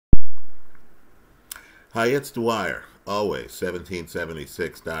Hi, it's Dwyer, always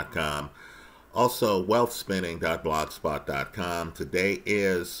 1776.com. Also, wealthspinning.blogspot.com. Today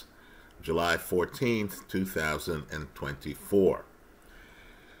is July 14th, 2024.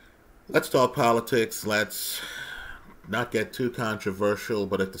 Let's talk politics. Let's not get too controversial,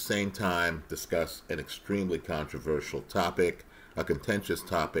 but at the same time discuss an extremely controversial topic, a contentious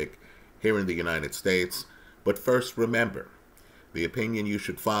topic here in the United States. But first, remember, the opinion you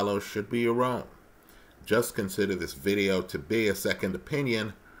should follow should be your own. Just consider this video to be a second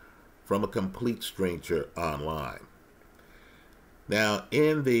opinion from a complete stranger online. Now,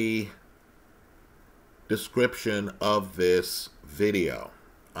 in the description of this video,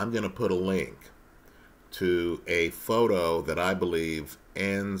 I'm going to put a link to a photo that I believe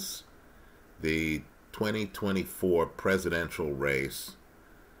ends the 2024 presidential race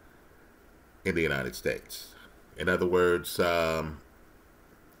in the United States. In other words,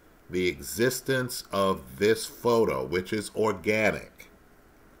 the existence of this photo, which is organic,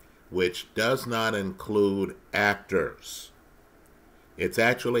 which does not include actors. It's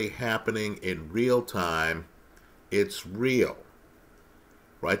actually happening in real time. It's real,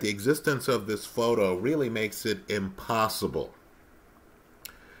 right? The existence of this photo really makes it impossible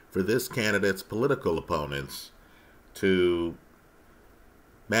for this candidate's political opponents to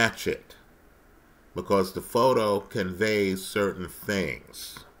match it, because the photo conveys certain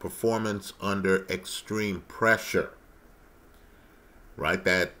things. Performance under extreme pressure, right,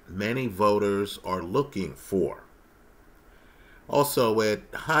 that many voters are looking for. Also, it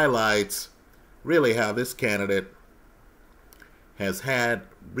highlights really how this candidate has had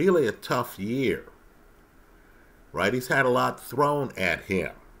really a tough year, right? He's had a lot thrown at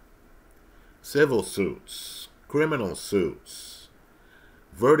him. Civil suits, criminal suits,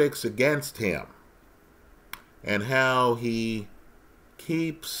 verdicts against him, and how he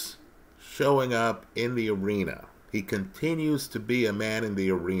keeps showing up in the arena. He continues to be a man in the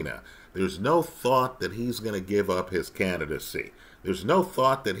arena. There's no thought that he's going to give up his candidacy. There's no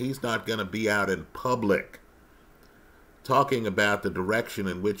thought that he's not going to be out in public talking about the direction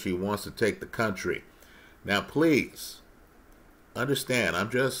in which he wants to take the country. Now, please understand,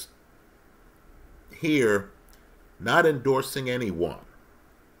 I'm just here not endorsing anyone.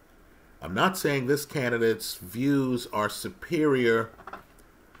 I'm not saying this candidate's views are superior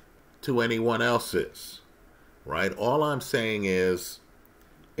to anyone else's, right? All I'm saying is,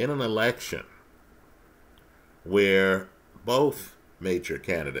 in an election where both major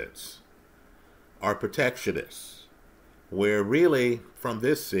candidates are protectionists, where really, from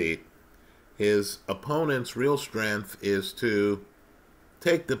this seat, his opponent's real strength is to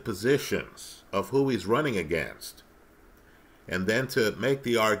take the positions of who he's running against, and then to make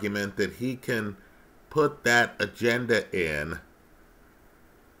the argument that he can put that agenda in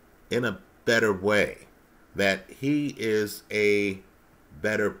a better way, that he is a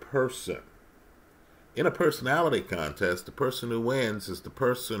better person. In a personality contest, the person who wins is the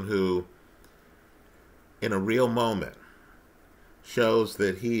person who, in a real moment, shows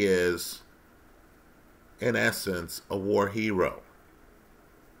that he is, in essence, a war hero,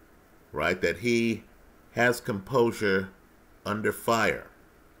 right? That he has composure under fire.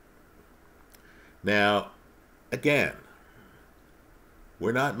 Now, again,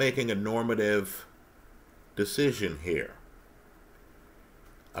 we're not making a normative decision here.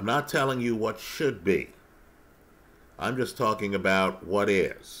 I'm not telling you what should be. I'm just talking about what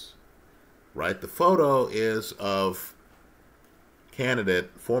is, right? The photo is of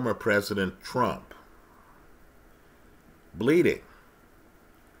candidate, former President Trump, bleeding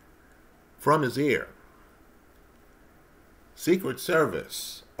from his ear. Secret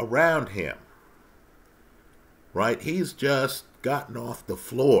Service around him, right? He's just gotten off the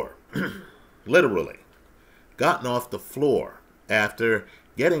floor, literally gotten off the floor after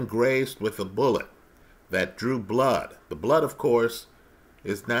getting grazed with a bullet that drew blood. The blood, of course,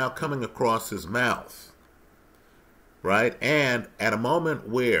 is now coming across his mouth, right? And at a moment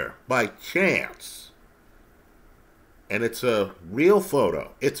where, by chance, and it's a real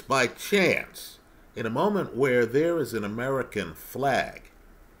photo, it's by chance, in a moment where there is an American flag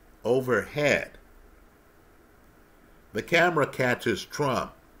overhead, the camera catches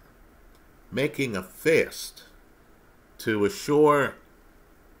Trump making a fist to assure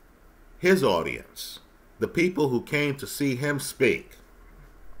his audience, the people who came to see him speak,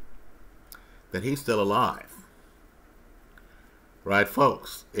 that he's still alive. Right,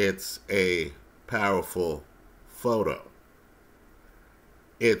 folks? It's a powerful photo.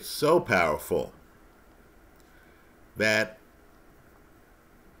 It's so powerful that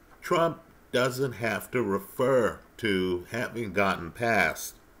Trump doesn't have to refer to having gotten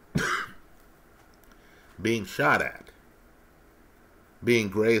past being shot at, being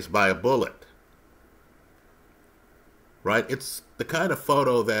grazed by a bullet, right? It's the kind of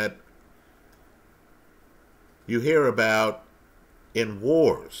photo that you hear about in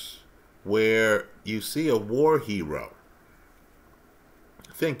wars, where you see a war hero.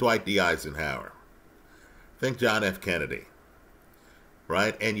 Think Dwight D. Eisenhower. Think John F. Kennedy,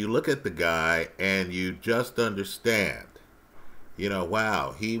 right? And you look at the guy and you just understand, you know,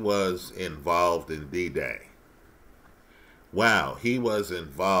 wow, he was involved in D-Day. Wow, he was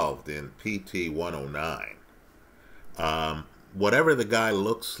involved in PT 109. Whatever the guy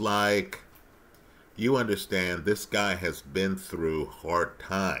looks like, you understand this guy has been through hard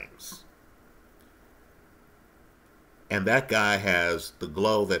times. And that guy has the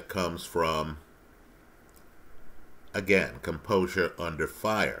glow that comes from, again, composure under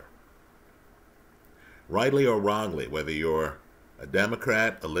fire. Rightly or wrongly, whether you're a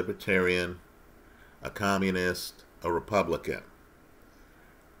Democrat, a Libertarian, a Communist, a Republican,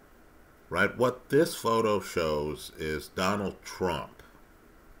 right? What this photo shows is Donald Trump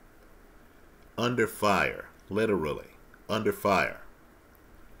under fire, literally under fire,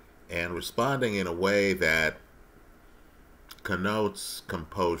 and responding in a way that connotes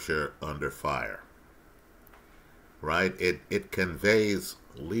composure under fire, right? It conveys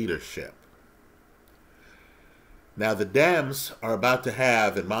leadership. Now, the Dems are about to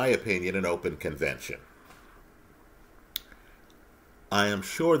have, in my opinion, an open convention. I am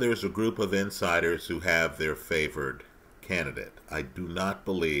sure there's a group of insiders who have their favored candidate. I do not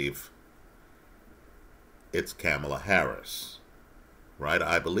believe it's Kamala Harris, right?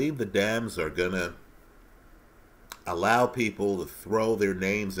 I believe the Dems are going to allow people to throw their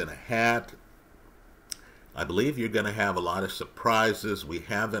names in a hat. I believe you're going to have a lot of surprises. We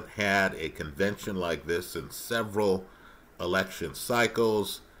haven't had a convention like this in several election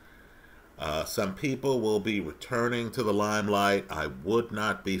cycles. Some people will be returning to the limelight. I would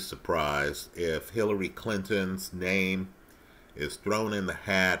not be surprised if Hillary Clinton's name is thrown in the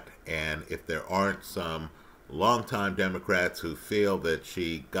hat, and if there aren't some longtime Democrats who feel that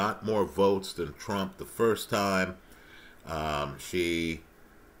she got more votes than Trump the first time. She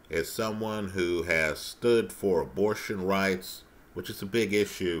is someone who has stood for abortion rights, which is a big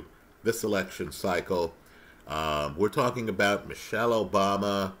issue this election cycle. We're talking about Michelle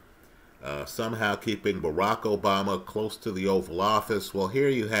Obama somehow keeping Barack Obama close to the Oval Office. Well, here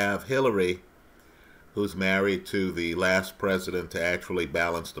you have Hillary, who's married to the last president to actually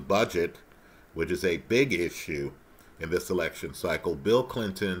balance the budget, which is a big issue in this election cycle. Bill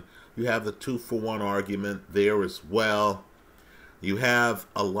Clinton, you have the 2-for-1 argument there as well. You have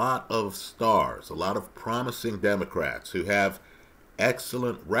a lot of stars, a lot of promising Democrats who have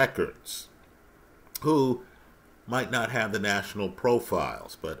excellent records, who might not have the national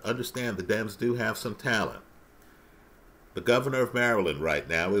profiles, but understand the Dems do have some talent. The governor of Maryland right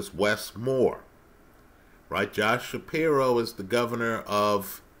now is Wes Moore, right? Josh Shapiro is the governor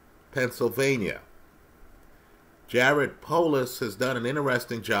of Pennsylvania. Jared Polis has done an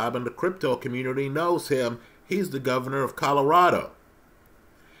interesting job, and the crypto community knows him. He's the governor of Colorado.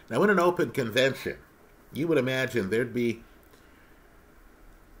 Now, in an open convention, you would imagine there'd be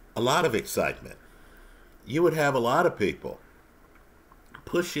a lot of excitement. You would have a lot of people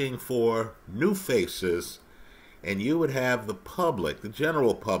pushing for new faces, and you would have the public, the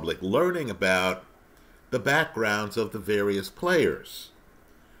general public, learning about the backgrounds of the various players.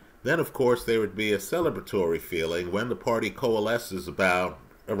 Then, of course, there would be a celebratory feeling when the party coalesces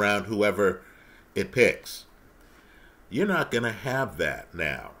around whoever it picks. You're not going to have that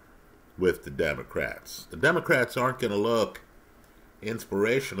now with the Democrats. The Democrats aren't going to look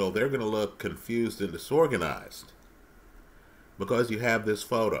inspirational. They're going to look confused and disorganized because you have this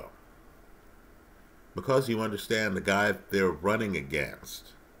photo. Because you understand the guy they're running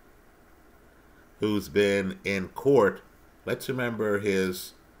against, who's been in court. Let's remember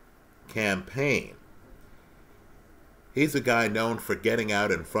his campaign. He's a guy known for getting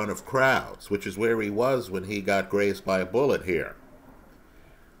out in front of crowds, which is where he was when he got grazed by a bullet here.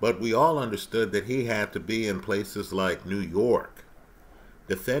 But we all understood that he had to be in places like New York,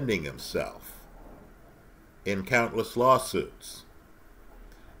 defending himself in countless lawsuits.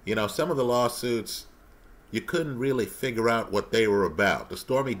 You know, some of the lawsuits, you couldn't really figure out what they were about. The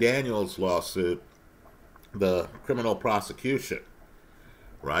Stormy Daniels lawsuit, the criminal prosecution,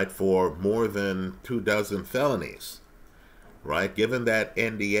 right, for more than 24 felonies, right? Given that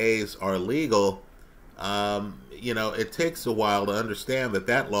NDAs are legal, you know, it takes a while to understand that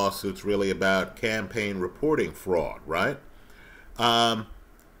that lawsuit's really about campaign reporting fraud, right?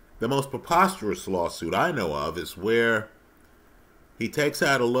 The most preposterous lawsuit I know of is where He takes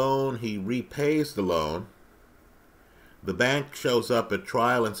out a loan, he repays the loan. The bank shows up at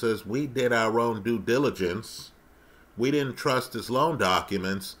trial and says, we did our own due diligence. We didn't trust his loan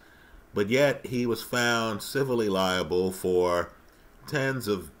documents, but yet he was found civilly liable for tens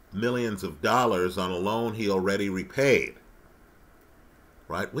of millions of dollars on a loan he already repaid.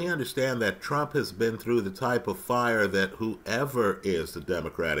 Right? We understand that Trump has been through the type of fire that whoever is the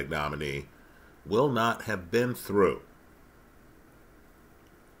Democratic nominee will not have been through.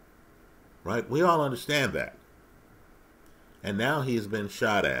 Right? We all understand that. And now he's been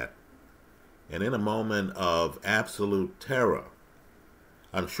shot at. And in a moment of absolute terror,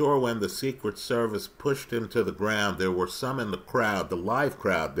 I'm sure when the Secret Service pushed him to the ground, there were some in the crowd, the live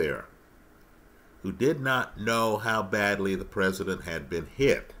crowd there, who did not know how badly the president had been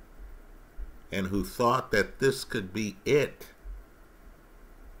hit and who thought that this could be it.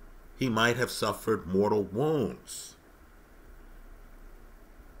 He might have suffered mortal wounds.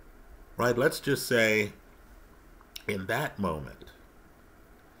 Right? Let's just say, in that moment,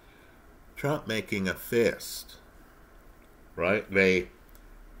 Trump making a fist, right? They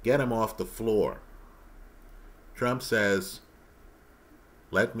get him off the floor. Trump says,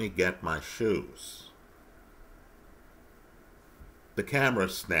 let me get my shoes. The camera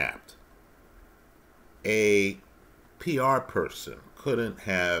snapped. A PR person couldn't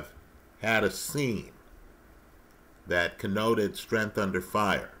have had a scene that connoted strength under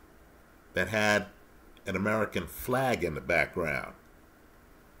fire, that had an American flag in the background.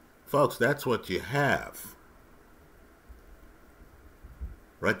 Folks, that's what you have.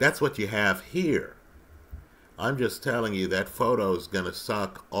 Right? That's what you have here. I'm just telling you that photo is going to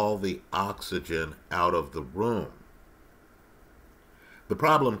suck all the oxygen out of the room. The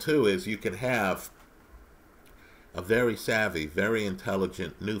problem, too, is you can have a very savvy, very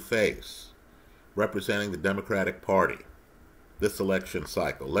intelligent new face representing the Democratic Party this election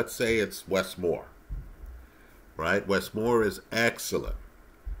cycle. Let's say it's Wes Moore. Right? Wes Moore is excellent.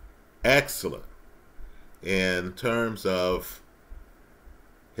 Excellent in terms of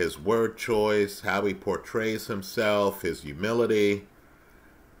his word choice, how he portrays himself, his humility.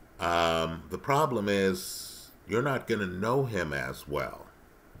 The problem is you're not going to know him as well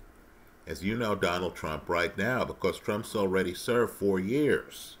as you know Donald Trump right now, because Trump's already served 4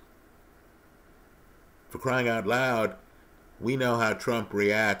 years. For crying out loud, we know how Trump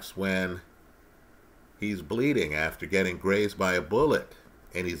reacts when he's bleeding after getting grazed by a bullet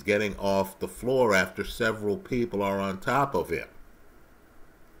and he's getting off the floor after several people are on top of him.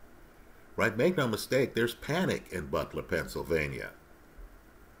 Right? Make no mistake, there's panic in Butler, Pennsylvania.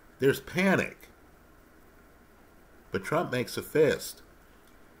 There's panic. But Trump makes a fist.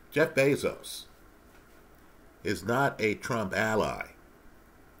 Jeff Bezos is not a Trump ally.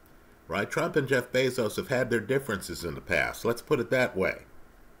 Right? Trump and Jeff Bezos have had their differences in the past. Let's put it that way.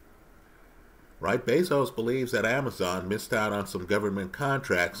 Right? Bezos believes that Amazon missed out on some government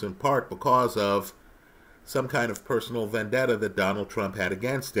contracts in part because of some kind of personal vendetta that Donald Trump had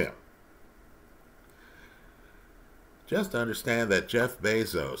against him. Just understand that Jeff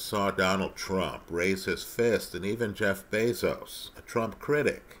Bezos saw Donald Trump raise his fist, and even Jeff Bezos, a Trump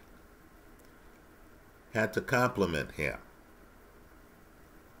critic, had to compliment him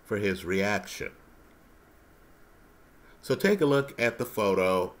for his reaction. So take a look at the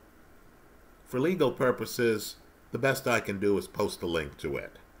photo. For legal purposes, the best I can do is post a link to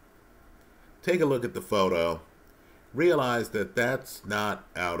it. Take a look at the photo. Realize that that's not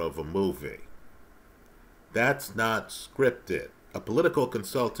out of a movie. That's not scripted. A political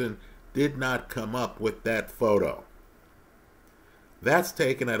consultant did not come up with that photo. That's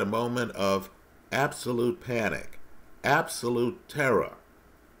taken at a moment of absolute panic, absolute terror.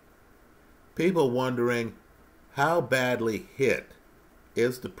 People wondering, how badly hit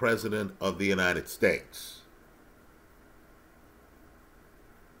is the President of the United States?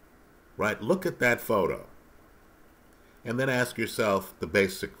 Right? Look at that photo. And then ask yourself the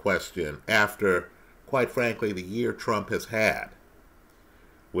basic question after, quite frankly, the year Trump has had,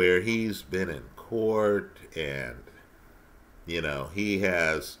 where he's been in court and, he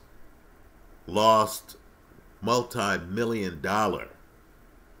has lost multi-million-dollar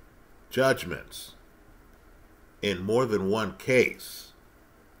judgments in more than one case.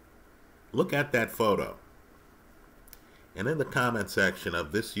 Look at that photo. And in the comment section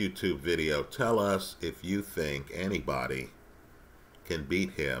of this YouTube video, tell us if you think anybody can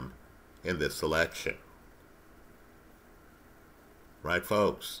beat him in this election. Right,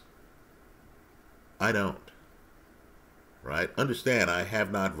 folks? I don't. Right? Understand, I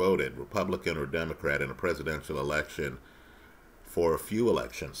have not voted Republican or Democrat in a presidential election for a few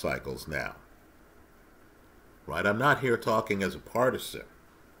election cycles now. right? I'm not here talking as a partisan.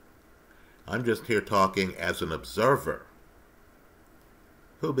 I'm just here talking as an observer.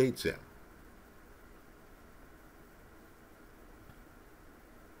 Who beats him?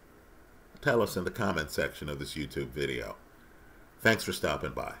 Tell us in the comment section of this YouTube video. Thanks for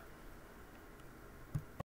stopping by.